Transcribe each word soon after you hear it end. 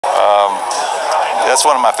That's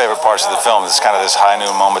one of my favorite parts of the film. It's kind of this high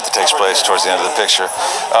noon moment that takes place towards the end of the picture.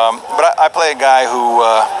 But I play a guy who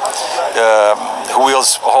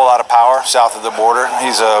wields a whole lot of power south of the border.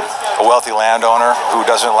 He's a wealthy landowner who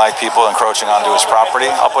doesn't like people encroaching onto his property.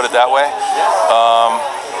 I'll put it that way.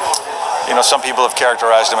 You know, some people have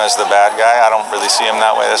characterized him as the bad guy. I don't really see him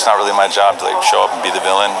that way. That's not really my job to show up and be the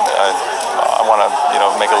villain. I want to,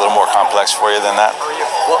 make it a little more complex for you than that.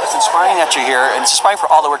 Well, it's inspiring that you're here, and it's inspiring for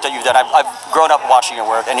all the work that you've done. I've grown up watching your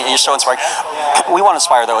work, and you're so inspiring. We want to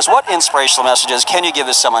inspire those. What inspirational messages can you give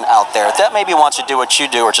to someone out there that maybe wants to do what you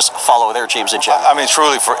do or just follow their dreams in general? I mean,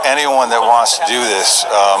 truly, for anyone that wants to do this,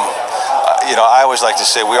 I always like to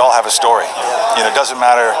say we all have a story. It doesn't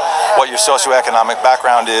matter what your socioeconomic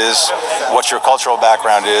background is, what your cultural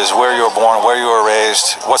background is, where you were born, where you were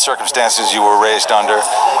raised, what circumstances you were raised under.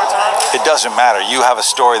 It doesn't matter. You have a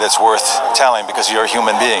story that's worth telling because you're a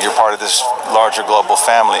human being. You're part of this larger global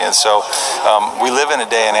family. And so we live in a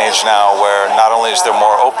day and age now where not only is there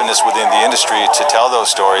more openness within the industry to tell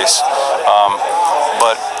those stories,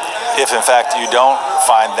 but if in fact you don't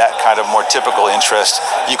find that kind of more typical interest,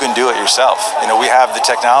 you can do it yourself. We have the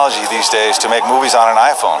technology these days to make movies on an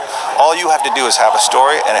iPhone. All you have to do is have a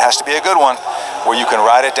story, and it has to be a good one, where you can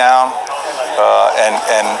write it down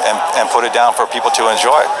and put it down for people to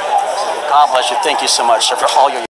enjoy. God bless you. Thank you so much, sir, for all your